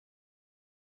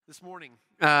This morning,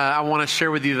 I want to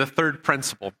share with you the third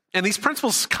principle. And these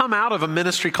principles come out of a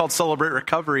ministry called Celebrate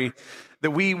Recovery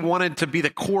that we wanted to be the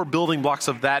core building blocks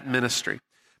of that ministry.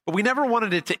 But we never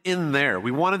wanted it to end there.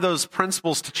 We wanted those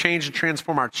principles to change and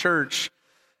transform our church,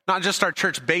 not just our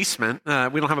church basement.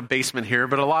 We don't have a basement here,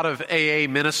 but a lot of AA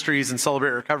ministries and Celebrate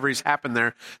Recoveries happen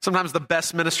there. Sometimes the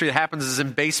best ministry that happens is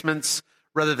in basements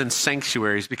rather than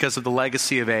sanctuaries because of the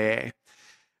legacy of AA.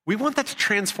 We want that to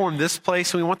transform this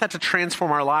place, and we want that to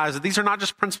transform our lives. These are not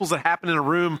just principles that happen in a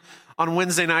room on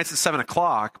Wednesday nights at 7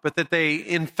 o'clock, but that they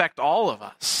infect all of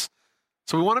us.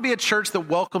 So we want to be a church that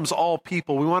welcomes all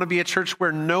people. We want to be a church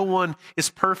where no one is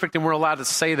perfect, and we're allowed to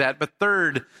say that. But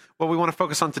third, what we want to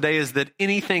focus on today is that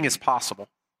anything is possible.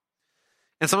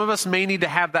 And some of us may need to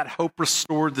have that hope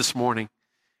restored this morning.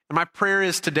 And my prayer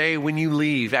is today when you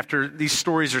leave, after these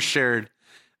stories are shared,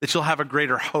 that you'll have a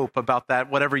greater hope about that,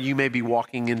 whatever you may be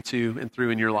walking into and through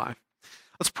in your life.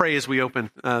 Let's pray as we open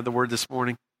the word this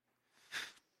morning.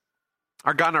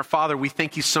 Our God and our Father, we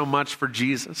thank you so much for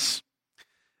Jesus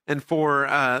and for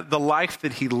the life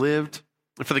that he lived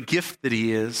and for the gift that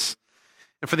he is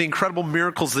and for the incredible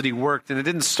miracles that he worked. And it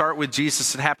didn't start with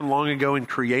Jesus. It happened long ago in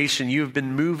creation. You have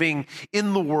been moving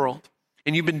in the world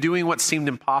and you've been doing what seemed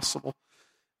impossible.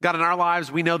 God, in our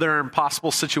lives, we know there are impossible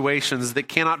situations that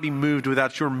cannot be moved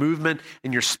without your movement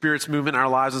and your Spirit's movement in our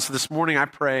lives. And so this morning, I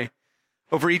pray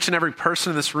over each and every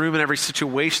person in this room and every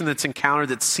situation that's encountered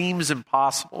that seems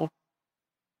impossible,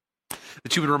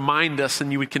 that you would remind us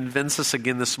and you would convince us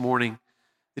again this morning,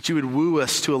 that you would woo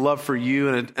us to a love for you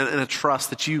and a trust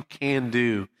that you can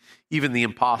do even the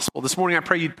impossible. This morning, I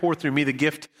pray you'd pour through me the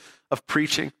gift of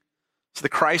preaching so that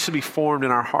Christ would be formed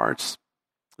in our hearts.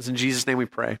 It's in Jesus' name we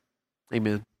pray.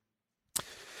 Amen.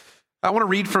 I want to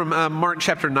read from Mark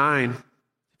chapter 9. If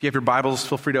you have your Bibles,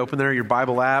 feel free to open there, your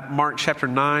Bible app. Mark chapter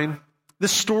 9.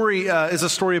 This story is a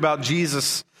story about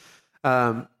Jesus,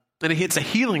 and it's a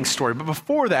healing story. But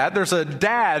before that, there's a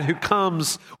dad who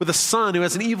comes with a son who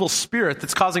has an evil spirit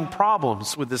that's causing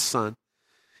problems with this son.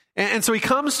 And so he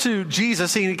comes to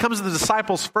Jesus, and he comes to the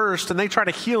disciples first, and they try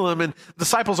to heal him, and the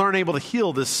disciples aren't able to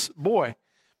heal this boy.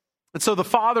 And so the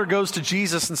father goes to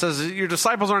Jesus and says, your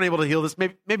disciples aren't able to heal this.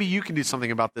 Maybe you can do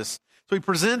something about this. So he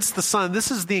presents the son.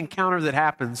 This is the encounter that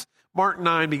happens. Mark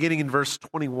 9, beginning in verse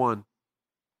 21.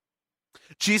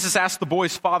 Jesus asked the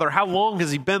boy's father, how long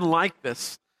has he been like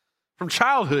this? From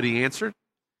childhood, he answered.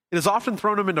 It has often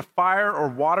thrown him into fire or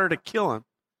water to kill him.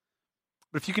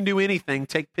 But if you can do anything,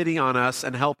 take pity on us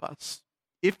and help us.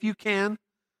 If you can,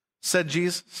 said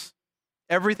Jesus,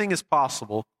 everything is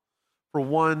possible for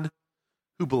one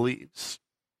who believes.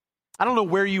 I don't know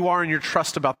where you are in your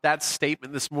trust about that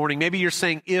statement this morning. Maybe you're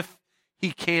saying, if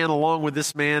he can, along with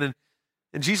this man,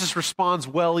 and Jesus responds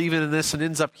well even in this and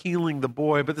ends up healing the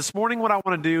boy. But this morning, what I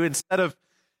want to do, instead of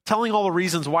telling all the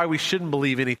reasons why we shouldn't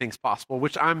believe anything's possible,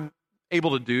 which I'm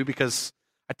able to do because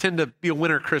I tend to be a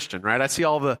winner Christian, right? I see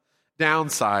all the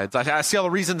downsides. I see all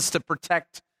the reasons to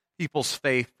protect people's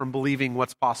faith from believing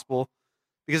what's possible.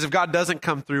 Because if God doesn't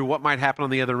come through, what might happen on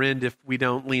the other end if we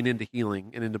don't lean into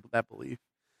healing and into that belief?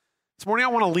 This morning, I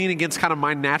want to lean against kind of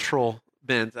my natural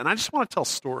bent, and I just want to tell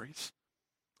stories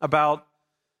about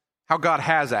how God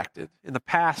has acted in the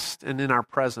past and in our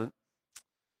present.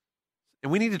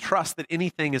 And we need to trust that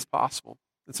anything is possible.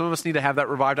 And some of us need to have that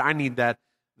revived. I need that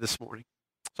this morning.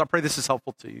 So I pray this is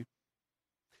helpful to you.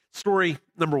 Story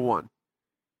number 1.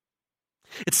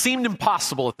 It seemed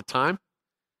impossible at the time.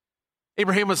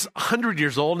 Abraham was 100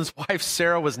 years old, and his wife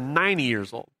Sarah was 90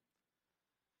 years old.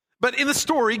 But in the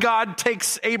story, God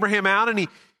takes Abraham out, and he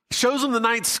shows him the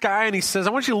night sky, and he says, I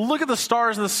want you to look at the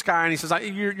stars in the sky. And he says,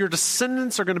 your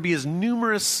descendants are going to be as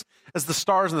numerous as the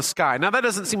stars in the sky. Now, that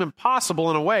doesn't seem impossible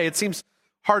in a way. It seems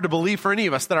hard to believe for any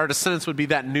of us that our descendants would be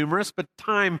that numerous, but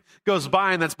time goes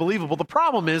by, and that's believable. The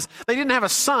problem is they didn't have a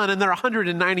son, and they're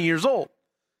 190 years old.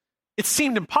 It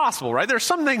seemed impossible, right? There are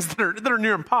some things that are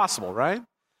near impossible, right?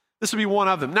 This would be one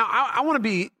of them. Now, I want to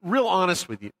be real honest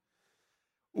with you.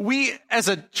 We, as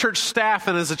a church staff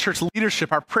and as a church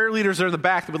leadership, our prayer leaders are in the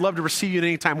back that would love to receive you at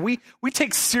any time. We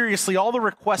take seriously all the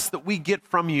requests that we get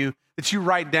from you that you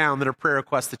write down that are prayer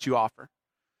requests that you offer.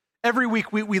 Every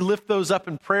week, we lift those up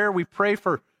in prayer. We pray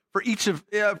for each of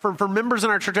for members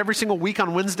in our church every single week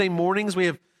on Wednesday mornings. We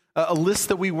have a list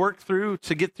that we work through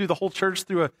to get through the whole church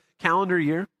through a calendar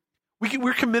year.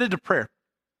 We're committed to prayer.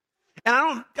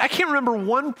 And I can't remember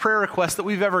one prayer request that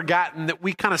we've ever gotten that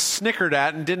we kind of snickered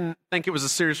at and didn't think it was a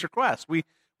serious request. We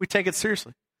take it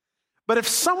seriously. But if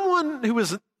someone who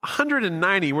was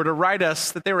 190 were to write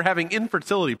us that they were having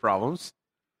infertility problems,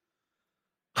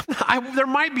 there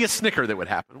might be a snicker that would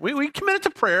happen. We committed to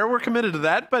prayer. We're committed to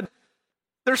that. But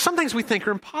there's some things we think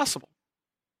are impossible.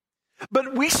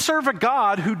 But we serve a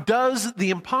God who does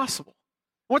the impossible.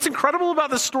 What's incredible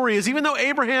about this story is even though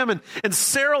Abraham and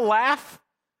Sarah laugh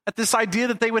at this idea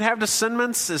that they would have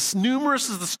descendants as numerous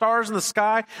as the stars in the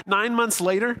sky, 9 months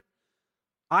later,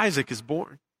 Isaac is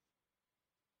born.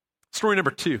 Story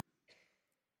number 2.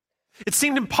 It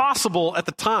seemed impossible at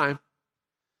the time.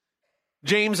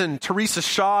 James and Teresa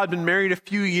Shaw had been married a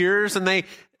few years, and they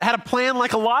had a plan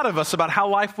like a lot of us about how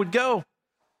life would go.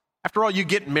 After all, you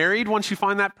get married once you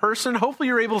find that person. Hopefully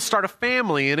you're able to start a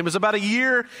family. And it was about a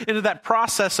year into that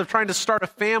process of trying to start a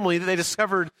family that they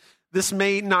discovered this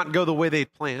may not go the way they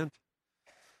planned.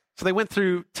 So they went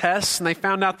through tests, and they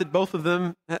found out that both of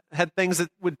them had things that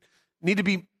would need to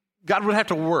be, God would have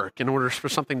to work in order for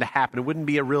something to happen. It wouldn't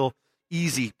be a real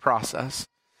easy process.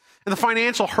 And the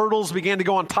financial hurdles began to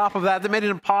go on top of that made it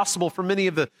impossible for many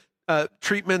of the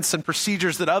treatments and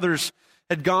procedures that others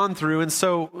had gone through. And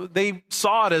so they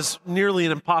saw it as nearly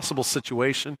an impossible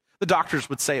situation. The doctors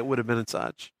would say it would have been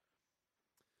such.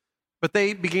 But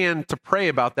they began to pray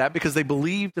about that because they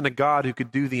believed in a God who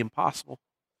could do the impossible.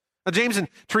 Now, James and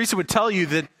Teresa would tell you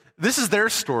that this is their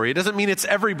story. It doesn't mean it's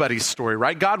everybody's story,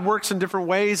 right? God works in different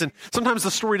ways, and sometimes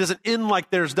the story doesn't end like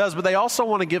theirs does, but they also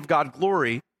want to give God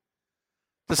glory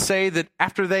to say that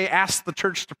after they asked the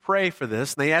church to pray for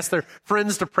this, and they asked their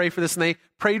friends to pray for this, and they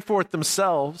prayed for it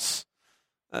themselves,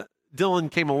 Dylan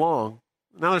came along.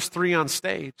 Now there's 3 on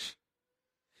stage.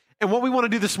 And what we want to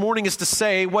do this morning is to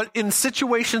say what in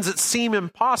situations that seem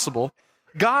impossible,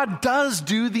 God does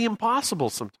do the impossible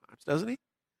sometimes, doesn't he?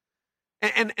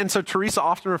 And so Teresa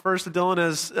often refers to Dylan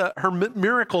as her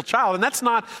miracle child. And that's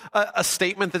not a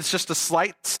statement that's just a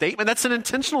slight statement. That's an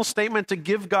intentional statement to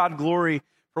give God glory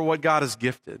for what God has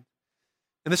gifted.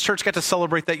 And this church got to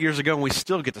celebrate that years ago, and we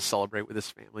still get to celebrate with this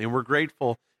family. And we're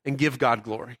grateful and give God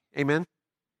glory. Amen?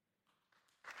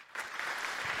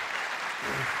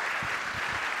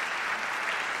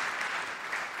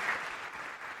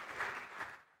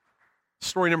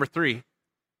 Story number 3.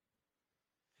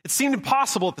 It seemed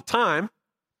impossible at the time.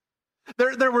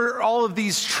 There were all of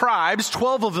these tribes,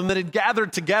 12 of them that had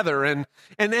gathered together, and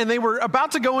they were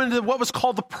about to go into what was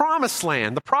called the Promised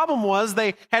Land. The problem was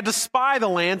they had to spy the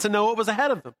land to know what was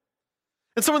ahead of them.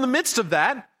 And so in the midst of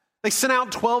that, they sent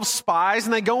out 12 spies,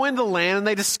 and they go into the land, and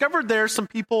they discovered there some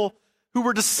people who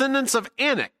were descendants of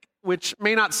Anak, which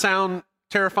may not sound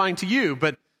terrifying to you,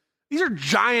 but these are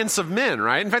giants of men,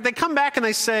 right? In fact, they come back and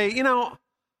they say,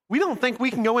 we don't think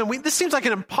we can go in. This seems like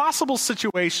an impossible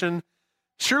situation.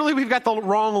 Surely we've got the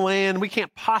wrong land. We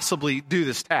can't possibly do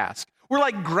this task. We're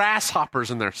like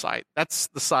grasshoppers in their sight. That's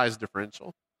the size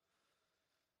differential.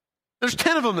 There's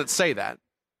 10 of them that say that.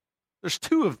 There's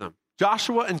 2 of them,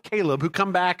 Joshua and Caleb, who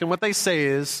come back, and what they say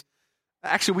is,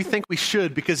 actually, we think we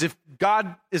should, because if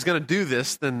God is going to do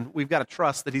this, then we've got to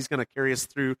trust that he's going to carry us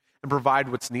through and provide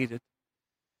what's needed.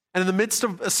 And in the midst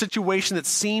of a situation that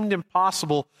seemed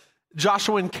impossible,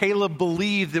 Joshua and Caleb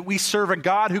believed that we serve a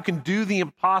God who can do the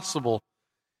impossible.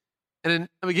 And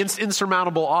against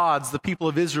insurmountable odds, the people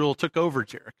of Israel took over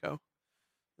Jericho.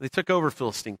 They took over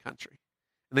Philistine country.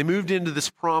 And they moved into this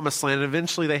promised land. And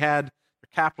eventually they had their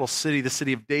capital city, the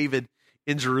city of David,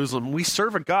 in Jerusalem. We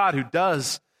serve a God who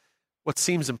does what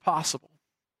seems impossible.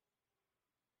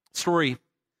 Story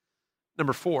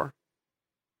number 4.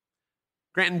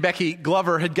 Grant and Becky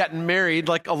Glover had gotten married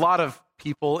like a lot of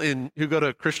people who go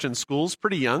to Christian schools,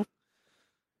 pretty young.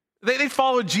 They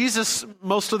followed Jesus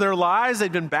most of their lives.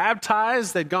 They'd been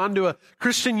baptized. They'd gone to a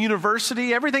Christian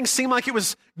university. Everything seemed like it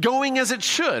was going as it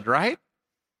should, right?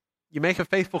 You make a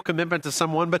faithful commitment to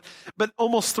someone, but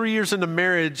almost 3 years into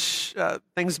marriage,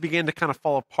 things began to kind of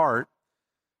fall apart.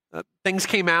 Things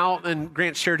came out, and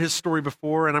Grant shared his story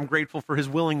before, and I'm grateful for his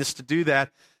willingness to do that.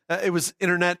 It was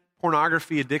internet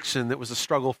pornography addiction that was a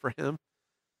struggle for him.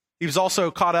 He was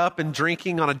also caught up in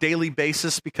drinking on a daily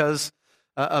basis because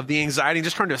of the anxiety,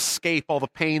 just trying to escape all the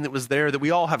pain that was there that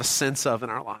we all have a sense of in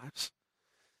our lives.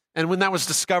 And when that was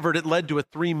discovered, it led to a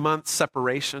 3-month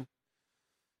separation.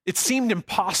 It seemed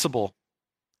impossible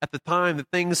at the time that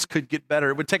things could get better.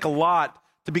 It would take a lot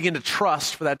to begin to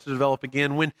trust for that to develop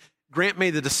again. When Grant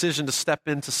made the decision to step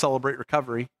in to Celebrate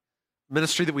Recovery,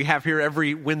 ministry that we have here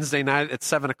every Wednesday night at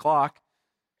 7 o'clock,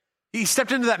 he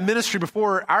stepped into that ministry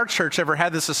before our church ever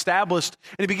had this established,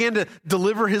 and he began to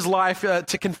deliver his life,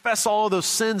 to confess all of those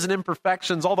sins and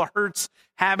imperfections, all the hurts,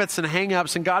 habits, and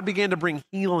hang-ups, and God began to bring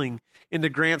healing into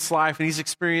Grant's life, and he's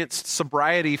experienced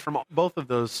sobriety from both of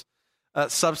those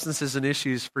substances and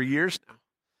issues for years now.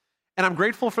 And I'm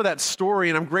grateful for that story,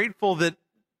 and I'm grateful that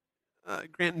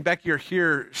Grant and Becky are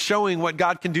here showing what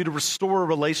God can do to restore a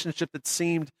relationship that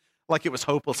seemed like it was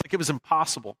hopeless, like it was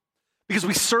impossible. Because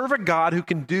we serve a God who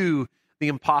can do the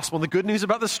impossible. And the good news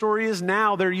about the story is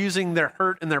now they're using their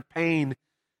hurt and their pain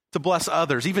to bless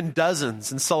others, even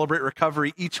dozens, and Celebrate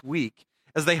Recovery each week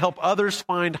as they help others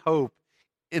find hope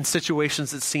in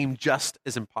situations that seem just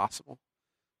as impossible.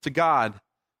 To God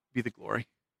be the glory.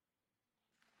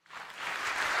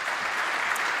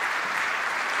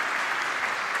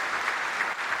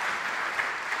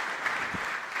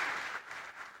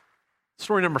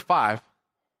 Story number 5. It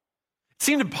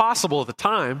seemed impossible at the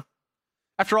time.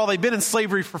 After all, they'd been in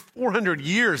slavery for 400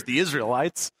 years, the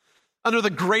Israelites, under the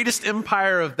greatest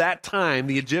empire of that time,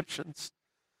 the Egyptians.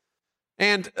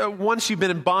 And once you've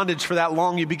been in bondage for that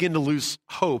long, you begin to lose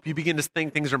hope. You begin to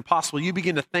think things are impossible. You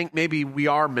begin to think maybe we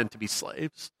are meant to be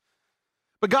slaves.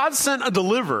 But God sent a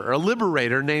deliverer, a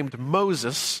liberator named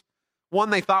Moses, one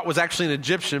they thought was actually an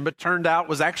Egyptian, but turned out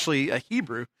was actually a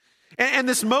Hebrew. And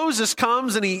this Moses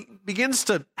comes and he begins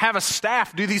to have a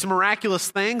staff do these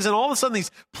miraculous things. And all of a sudden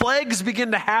these plagues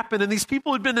begin to happen. And these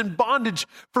people who'd been in bondage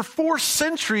for 4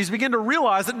 centuries begin to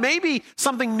realize that maybe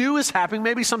something new is happening.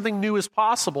 Maybe something new is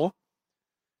possible.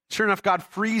 Sure enough, God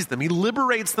frees them. He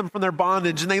liberates them from their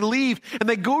bondage. And they leave and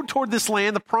they go toward this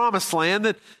land, the promised land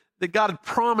that God had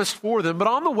promised for them. But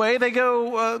on the way, they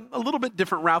go a little bit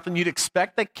different route than you'd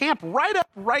expect. They camp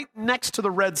right next to the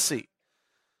Red Sea.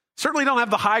 Certainly don't have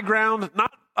the high ground,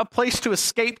 not a place to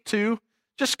escape to,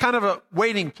 just kind of a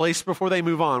waiting place before they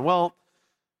move on. Well,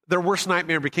 their worst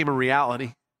nightmare became a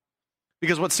reality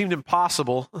because what seemed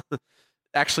impossible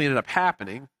actually ended up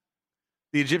happening.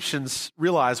 The Egyptians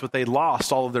realized what they'd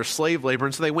lost, all of their slave labor,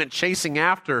 and so they went chasing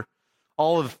after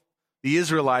all of the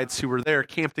Israelites who were there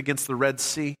camped against the Red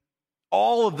Sea.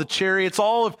 All of the chariots,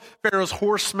 all of Pharaoh's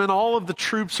horsemen, all of the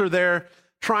troops are there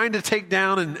trying to take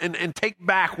down and take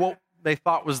back what they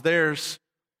thought was theirs.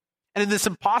 And in this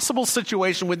impossible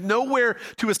situation with nowhere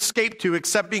to escape to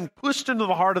except being pushed into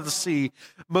the heart of the sea,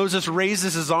 Moses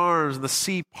raises his arms and the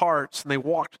sea parts and they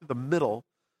walk through the middle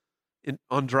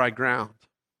on dry ground.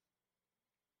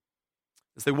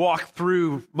 As they walked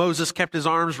through, Moses kept his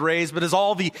arms raised, but as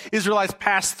all the Israelites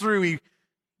passed through, he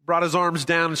brought his arms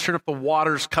down and sure enough the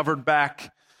waters covered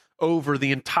back over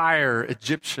the entire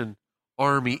Egyptian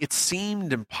army. It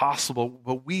seemed impossible,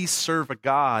 but we serve a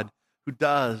God who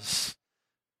does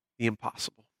the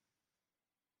impossible.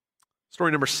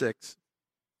 Story number 6.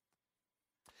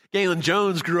 Galen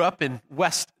Jones grew up in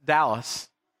West Dallas.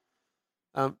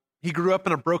 He grew up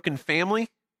in a broken family,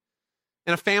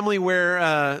 in a family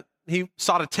where he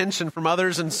sought attention from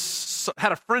others and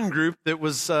had a friend group that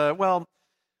was,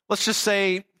 let's just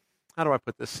say, how do I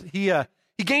put this? He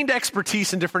gained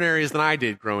expertise in different areas than I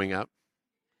did growing up.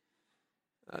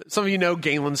 Some of you know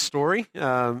Galen's story.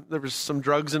 There was some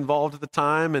drugs involved at the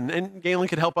time, and Galen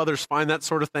could help others find that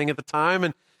sort of thing at the time.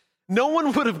 And no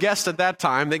one would have guessed at that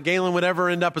time that Galen would ever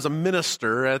end up as a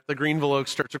minister at the Greenville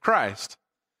Oaks Church of Christ.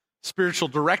 Spiritual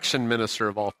direction minister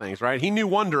of all things, right? He knew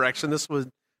one direction. This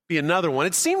would be another one.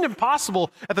 It seemed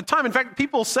impossible at the time. In fact,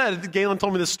 people said, Galen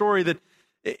told me this story, that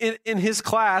in his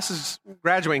class, his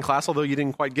graduating class, although you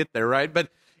didn't quite get there, right? But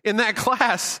in that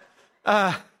class,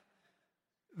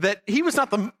 that he was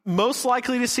not the most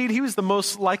likely to succeed, he was the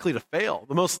most likely to fail,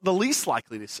 the least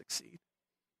likely to succeed.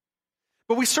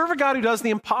 But we serve a God who does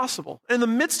the impossible. In the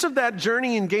midst of that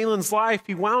journey in Galen's life,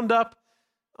 he wound up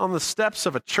on the steps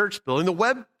of a church building, the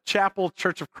Webb Chapel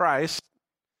Church of Christ.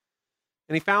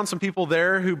 And he found some people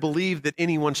there who believed that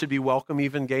anyone should be welcome,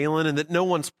 even Galen, and that no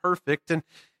one's perfect. And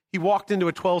he walked into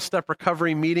a 12-step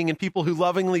recovery meeting and people who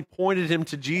lovingly pointed him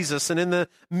to Jesus. And in the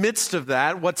midst of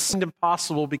that, what seemed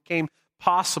impossible became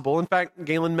possible. In fact,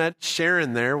 Galen met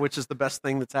Sharon there, which is the best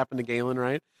thing that's happened to Galen,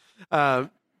 right? And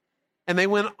they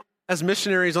went as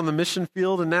missionaries on the mission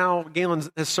field, and now Galen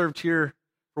has served here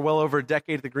for well over a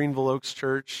decade at the Greenville Oaks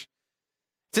Church.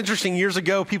 It's interesting, years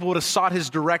ago, people would have sought his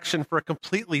direction for a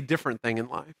completely different thing in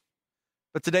life.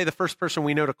 But today, the first person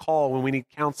we know to call when we need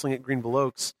counseling at Greenville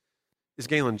Oaks is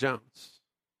Galen Jones.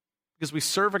 Because we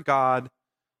serve a God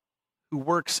who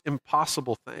works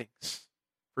impossible things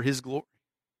for his glory.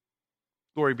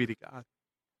 Glory be to God.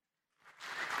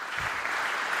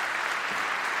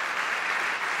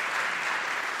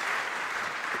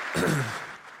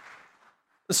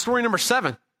 Story number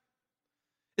 7.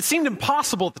 It seemed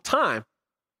impossible at the time.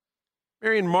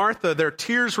 Mary and Martha, their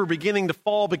tears were beginning to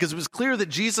fall because it was clear that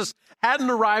Jesus hadn't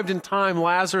arrived in time.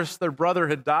 Lazarus, their brother,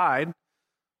 had died.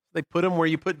 They put him where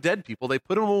you put dead people. They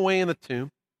put him away in the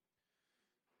tomb.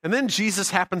 And then Jesus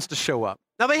happens to show up.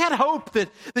 Now, they had hope that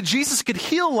Jesus could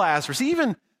heal Lazarus,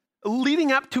 even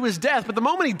leading up to his death. But the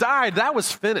moment he died, that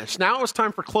was finished. Now it was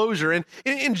time for closure. And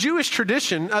in Jewish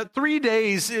tradition, 3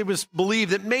 days, it was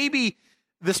believed that maybe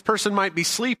this person might be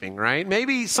sleeping, right?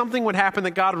 Maybe something would happen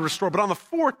that God would restore. But on the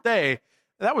 4th day,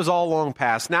 That was all long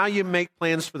past. Now you make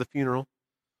plans for the funeral.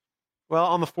 Well,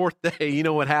 on the fourth day, you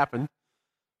know what happened.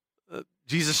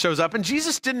 Jesus shows up, and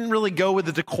Jesus didn't really go with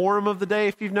the decorum of the day,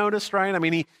 if you've noticed, right? I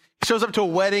mean, he shows up to a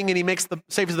wedding, and he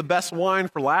saves the best wine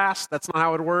for last. That's not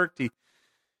how it worked.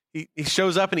 He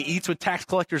shows up, and he eats with tax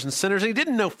collectors and sinners, and he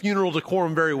didn't know funeral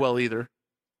decorum very well either.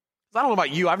 I don't know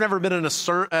about you. I've never been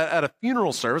at a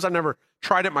funeral service. I've never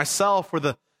tried it myself, where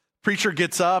the preacher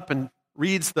gets up and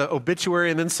reads the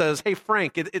obituary and then says, hey,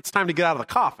 Frank, it's time to get out of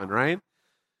the coffin, right?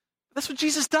 That's what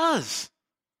Jesus does.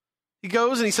 He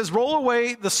goes and he says, roll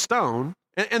away the stone.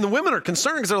 And the women are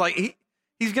concerned because they're like,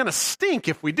 he's going to stink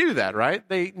if we do that, right?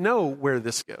 They know where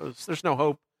this goes. There's no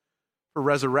hope for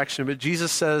resurrection. But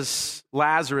Jesus says,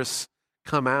 Lazarus,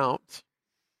 come out.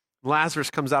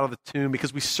 Lazarus comes out of the tomb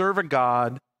because we serve a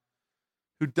God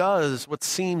who does what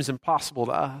seems impossible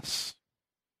to us.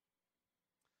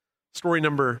 Story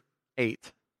number 8.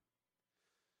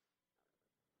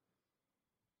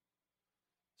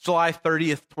 July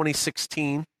 30th,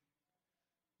 2016.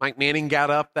 Mike Manning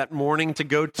got up that morning to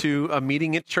go to a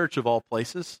meeting at church, of all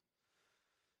places.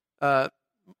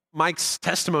 Mike's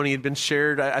testimony had been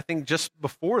shared, I think, just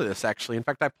before this, actually. In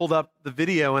fact, I pulled up the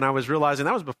video, and I was realizing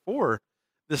that was before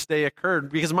this day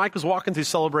occurred, because Mike was walking through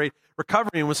Celebrate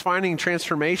Recovery and was finding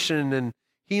transformation and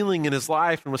healing in his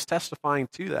life and was testifying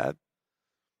to that.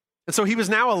 And so he was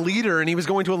now a leader, and he was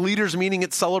going to a leaders meeting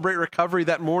at Celebrate Recovery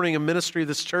that morning, a ministry of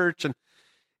this church,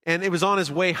 and it was on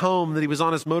his way home that he was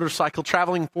on his motorcycle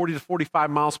traveling 40 to 45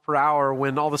 miles per hour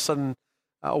when all of a sudden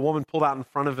a woman pulled out in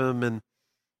front of him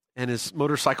and his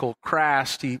motorcycle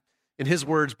crashed. He, in his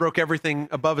words, broke everything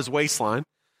above his waistline.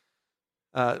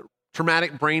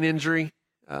 Traumatic brain injury,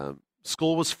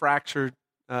 skull was fractured,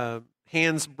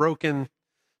 hands broken,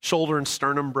 shoulder and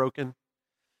sternum broken.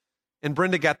 And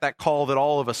Brenda got that call that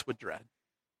all of us would dread,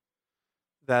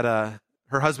 that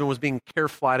her husband was being care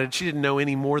flighted. She didn't know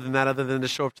any more than that other than to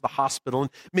show up to the hospital.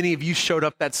 And many of you showed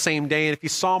up that same day. And if you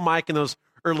saw Mike in those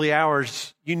early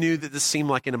hours, you knew that this seemed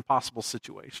like an impossible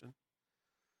situation.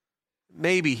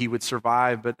 Maybe he would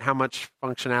survive, but how much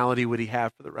functionality would he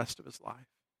have for the rest of his life?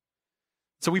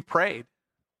 So we prayed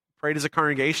as a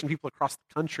congregation. People across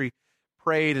the country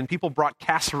prayed, and people brought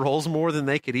casseroles, more than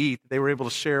they could eat. They were able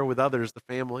to share with others, the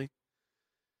family.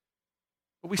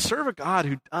 But we serve a God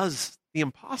who does the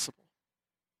impossible.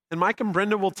 And Mike and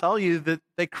Brenda will tell you that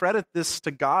they credit this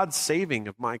to God's saving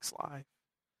of Mike's life.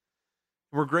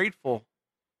 And we're grateful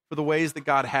for the ways that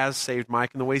God has saved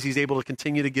Mike and the ways he's able to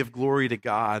continue to give glory to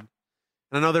God.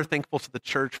 And I know they're thankful to the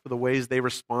church for the ways they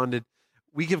responded.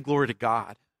 We give glory to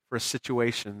God for a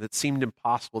situation that seemed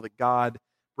impossible, that God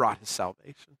brought his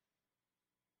salvation.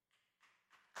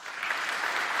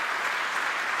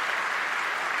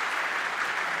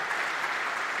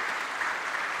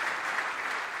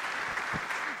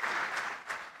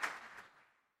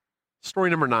 Story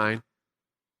number 9.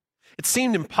 It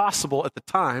seemed impossible at the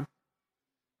time.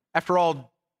 After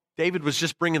all, David was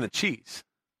just bringing the cheese.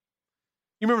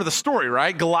 You remember the story,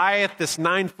 right? Goliath, this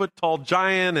 9-foot-tall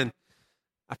giant, and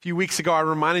a few weeks ago I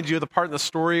reminded you of the part in the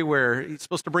story where he's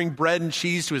supposed to bring bread and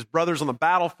cheese to his brothers on the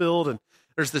battlefield, and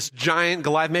there's this giant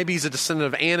Goliath. Maybe he's a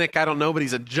descendant of Anak, I don't know, but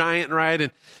he's a giant, right?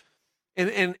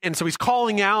 And so he's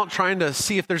calling out, trying to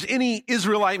see if there's any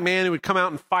Israelite man who would come out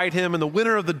and fight him, and the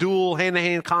winner of the duel,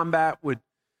 hand-to-hand combat, would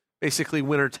basically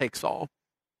winner takes all.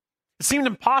 It seemed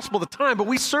impossible at the time, but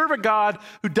we serve a God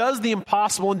who does the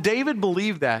impossible, and David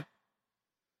believed that.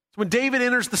 So when David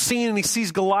enters the scene and he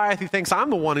sees Goliath, he thinks, I'm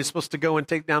the one who's supposed to go and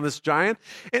take down this giant.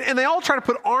 And they all try to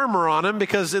put armor on him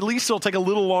because at least it'll take a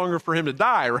little longer for him to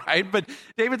die, right? But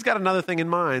David's got another thing in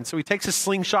mind. So he takes his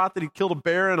slingshot that he killed a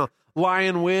bear and a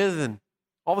lion with, and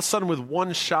all of a sudden with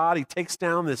one shot, he takes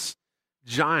down this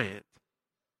giant.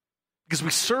 Because we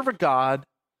serve a God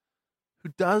who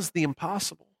does the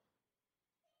impossible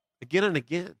again and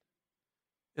again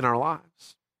in our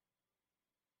lives.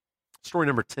 Story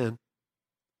number 10.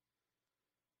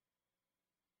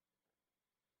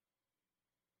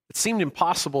 It seemed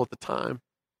impossible at the time.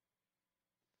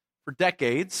 For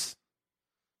decades,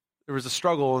 there was a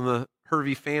struggle in the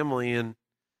Hervey family, and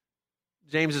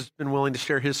James has been willing to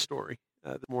share his story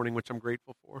this morning, which I'm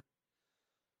grateful for.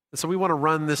 And so we want to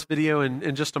run this video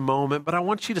in just a moment, but I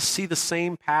want you to see the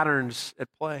same patterns at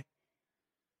play.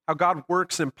 How God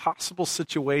works in impossible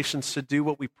situations to do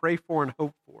what we pray for and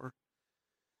hope for.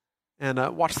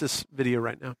 And watch this video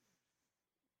right now.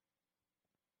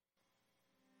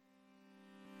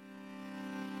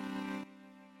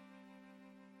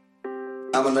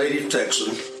 I'm a native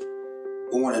Texan,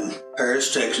 born in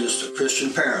Paris, Texas, to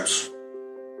Christian parents.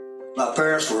 My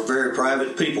parents were very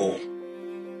private people.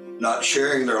 not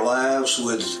sharing their lives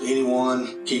with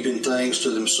anyone, keeping things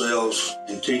to themselves,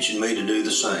 and teaching me to do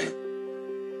the same.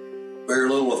 Very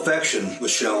little affection was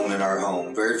shown in our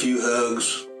home, very few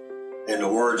hugs, and the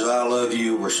words "I love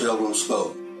you" were seldom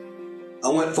spoken. I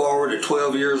went forward at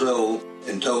 12 years old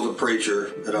and told the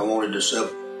preacher that I wanted to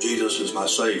accept Jesus as my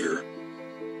Savior.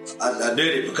 I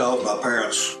did it because my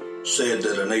parents said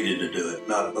that I needed to do it,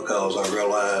 not because I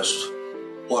realized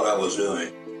what I was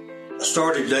doing. I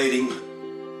started dating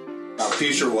my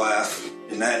future wife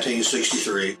in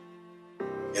 1963,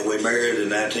 and we married in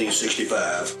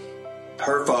 1965.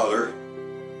 Her father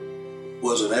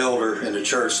was an elder in the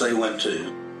church they went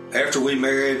to. After we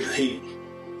married,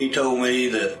 he told me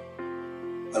that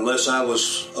unless I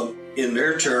was in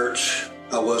their church,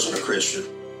 I wasn't a Christian.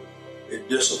 It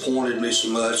disappointed me so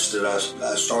much that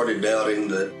I started doubting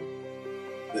that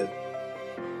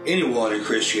anyone in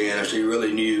Christianity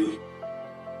really knew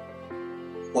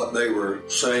what they were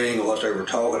saying or what they were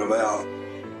talking about.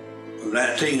 From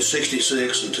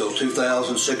 1966 until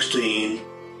 2016,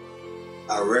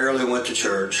 I rarely went to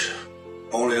church,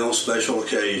 only on special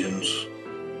occasions.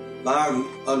 My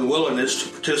unwillingness to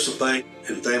participate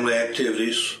in family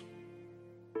activities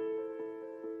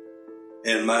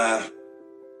and my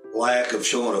lack of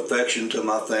showing affection to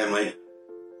my family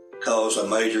caused a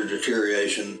major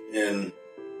deterioration in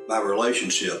my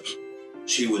relationships.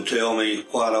 She would tell me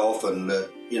quite often that,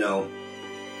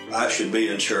 I should be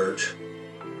in church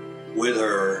with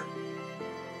her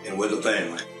and with the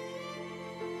family.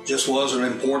 It just wasn't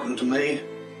important to me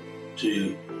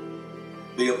to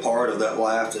be a part of that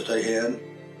life that they had.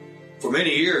 For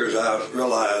many years, I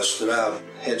realized that I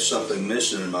had something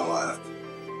missing in my life.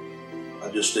 I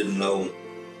just didn't know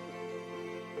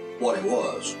what it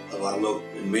was. And I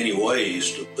looked in many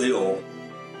ways to fill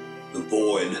the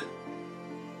void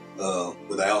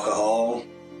with alcohol.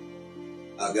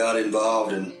 I got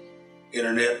involved in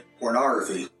internet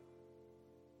pornography.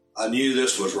 I knew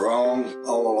this was wrong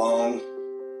all along,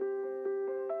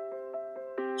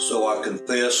 so I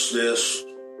confessed this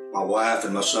to my wife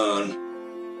and my son.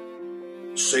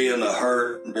 Seeing the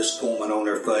hurt and disappointment on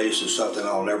their face is something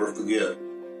I'll never forget.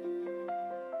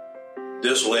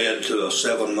 This led to a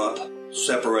 7-month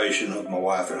separation of my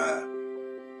wife and I.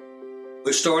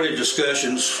 We started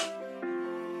discussions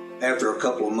after a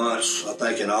couple of months, I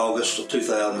think in August of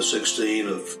 2016,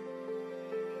 of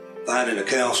finding a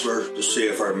counselor to see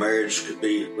if our marriage could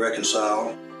be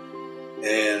reconciled.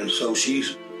 And so she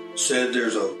said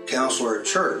there's a counselor at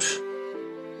church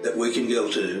that we can go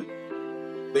to.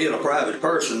 Being a private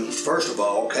person, first of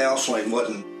all, counseling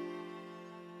wasn't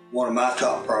one of my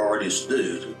top priorities to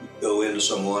do, to go into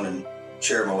someone and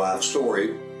share my life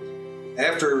story.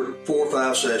 After 4 or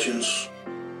 5 sessions,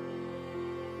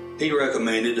 he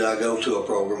recommended that I go to a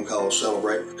program called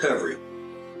Celebrate Recovery.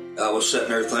 I was sitting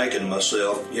there thinking to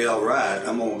myself, yeah, right,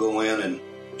 I'm going to go in and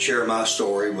share my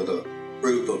story with a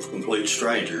group of complete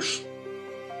strangers.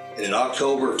 And in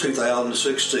October of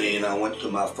 2016, I went to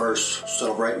my first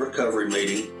Celebrate Recovery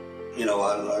meeting.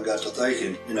 I got to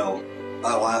thinking,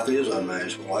 my life is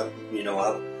unmanageable. I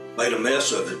made a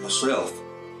mess of it myself.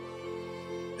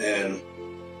 And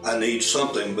I need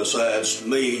something besides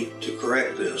me to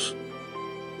correct this.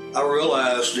 I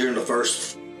realized during the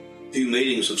first few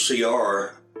meetings of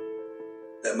CR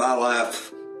that my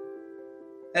life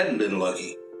hadn't been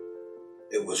lucky.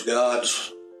 It was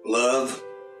God's love,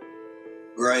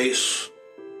 grace,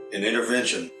 and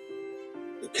intervention.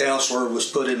 The counselor was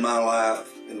put in my life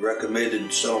and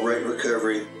recommended Celebrate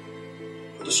Recovery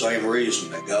for the same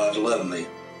reason, that God loved me.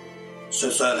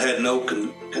 Since I'd had no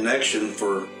connection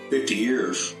for 50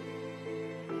 years,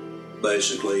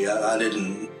 basically, I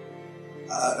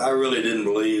really didn't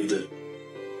believe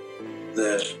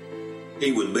that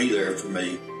he would be there for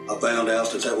me. I found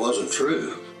out that wasn't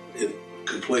true. The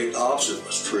complete opposite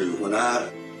was true. When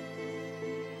I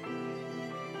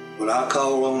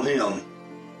called on him,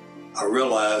 I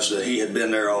realized that he had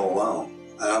been there all along.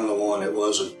 I'm the one that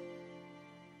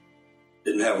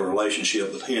didn't have a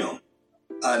relationship with him.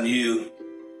 I knew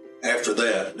after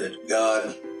that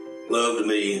God loved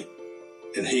me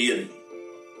and he had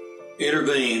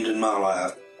intervened in my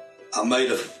life. I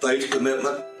made a faith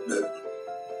commitment that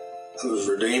I was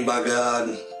redeemed by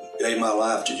God, gave my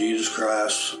life to Jesus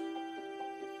Christ,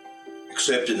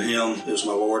 accepted him as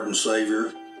my Lord and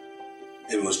Savior,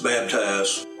 and was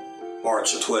baptized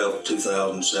March the 12th,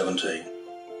 2017.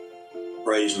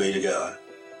 Praise be to God.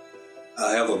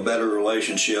 I have a better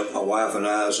relationship. My wife and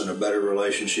I is in a better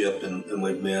relationship than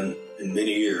we've been in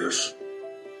many years.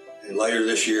 And later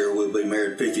this year, we'll be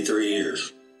married 53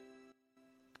 years.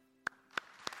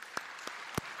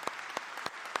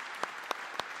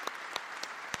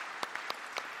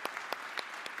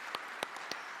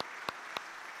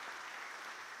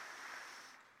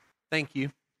 Thank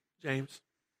you, James.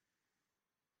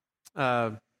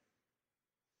 I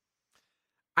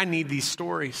need these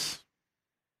stories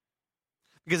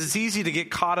because it's easy to get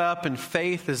caught up in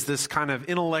faith as this kind of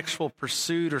intellectual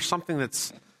pursuit or something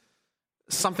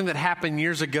that happened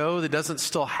years ago that doesn't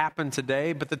still happen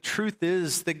today. But the truth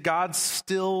is that God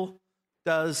still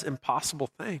does impossible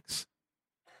things.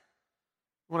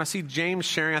 When I see James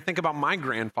sharing, I think about my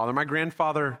grandfather. My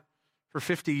grandfather, for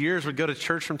 50 years, would go to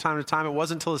church from time to time. It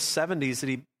wasn't until his 70s that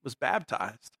he was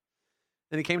baptized.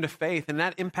 Then he came to faith, and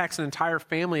that impacts an entire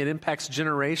family. It impacts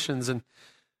generations. And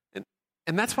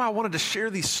that's why I wanted to share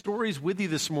these stories with you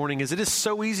this morning, is it is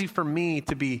so easy for me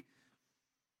to be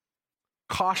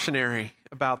cautionary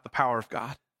about the power of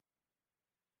God.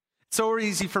 It's so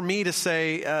easy for me to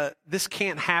say, this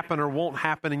can't happen or won't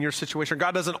happen in your situation.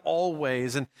 God doesn't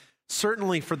always. And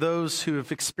certainly for those who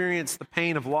have experienced the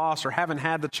pain of loss or haven't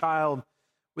had the child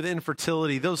with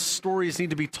infertility, those stories need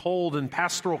to be told, and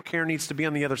pastoral care needs to be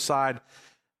on the other side.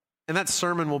 And that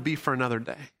sermon will be for another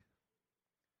day.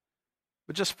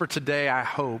 But just for today, I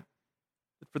hope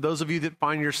that for those of you that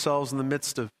find yourselves in the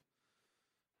midst of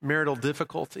marital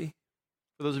difficulty,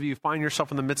 for those of you who find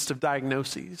yourself in the midst of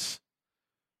diagnoses,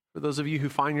 for those of you who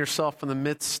find yourself in the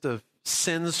midst of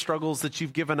sin struggles that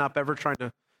you've given up ever trying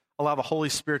to allow the Holy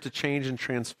Spirit to change and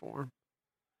transform,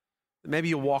 maybe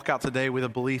you'll walk out today with a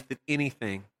belief that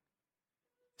anything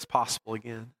is possible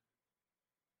again.